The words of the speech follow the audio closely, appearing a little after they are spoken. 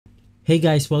Hey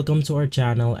guys, welcome to our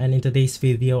channel, and in today's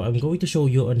video I'm going to show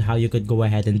you on how you could go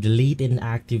ahead and delete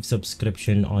inactive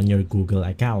subscription on your Google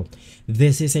account.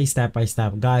 This is a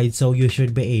step-by-step guide, so you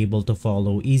should be able to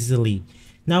follow easily.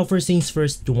 Now first things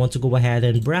first, you want to go ahead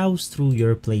and browse through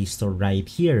your Play Store right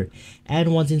here,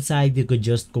 and once inside you could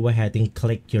just go ahead and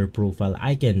click your profile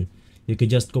icon. You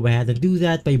could just go ahead and do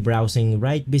that by browsing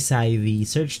right beside the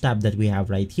search tab that we have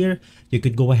right here. You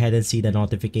could go ahead and see the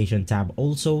notification tab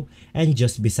also, and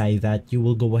just beside that you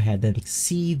will go ahead and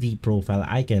see the profile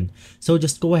icon. So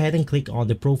just go ahead and click on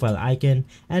the profile icon,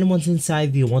 and once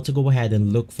inside you want to go ahead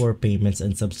and look for payments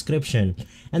and subscription,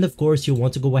 and of course you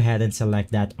want to go ahead and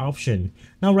select that option.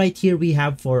 Now right here we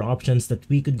have 4 options that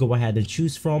we could go ahead and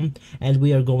choose from, and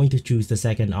we are going to choose the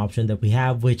second option that we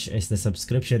have, which is the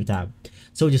subscription tab.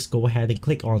 So just go ahead and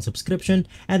click on subscription,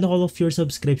 and all of your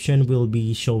subscription will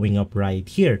be showing up right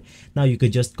here. Now you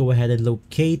could just go ahead and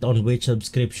locate on which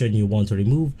subscription you want to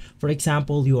remove. For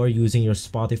example, you are using your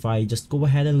Spotify, just go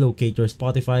ahead and locate your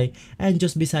Spotify, and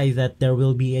just beside that there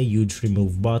will be a huge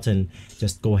remove button.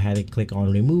 Just go ahead and click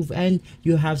on remove, and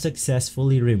you have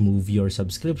successfully removed your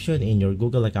subscription in your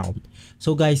Google account.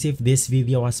 So guys, if this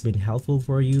video has been helpful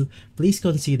for you, please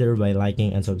consider by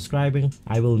liking and subscribing.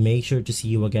 I will make sure to see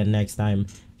you again next time.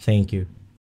 Thank you.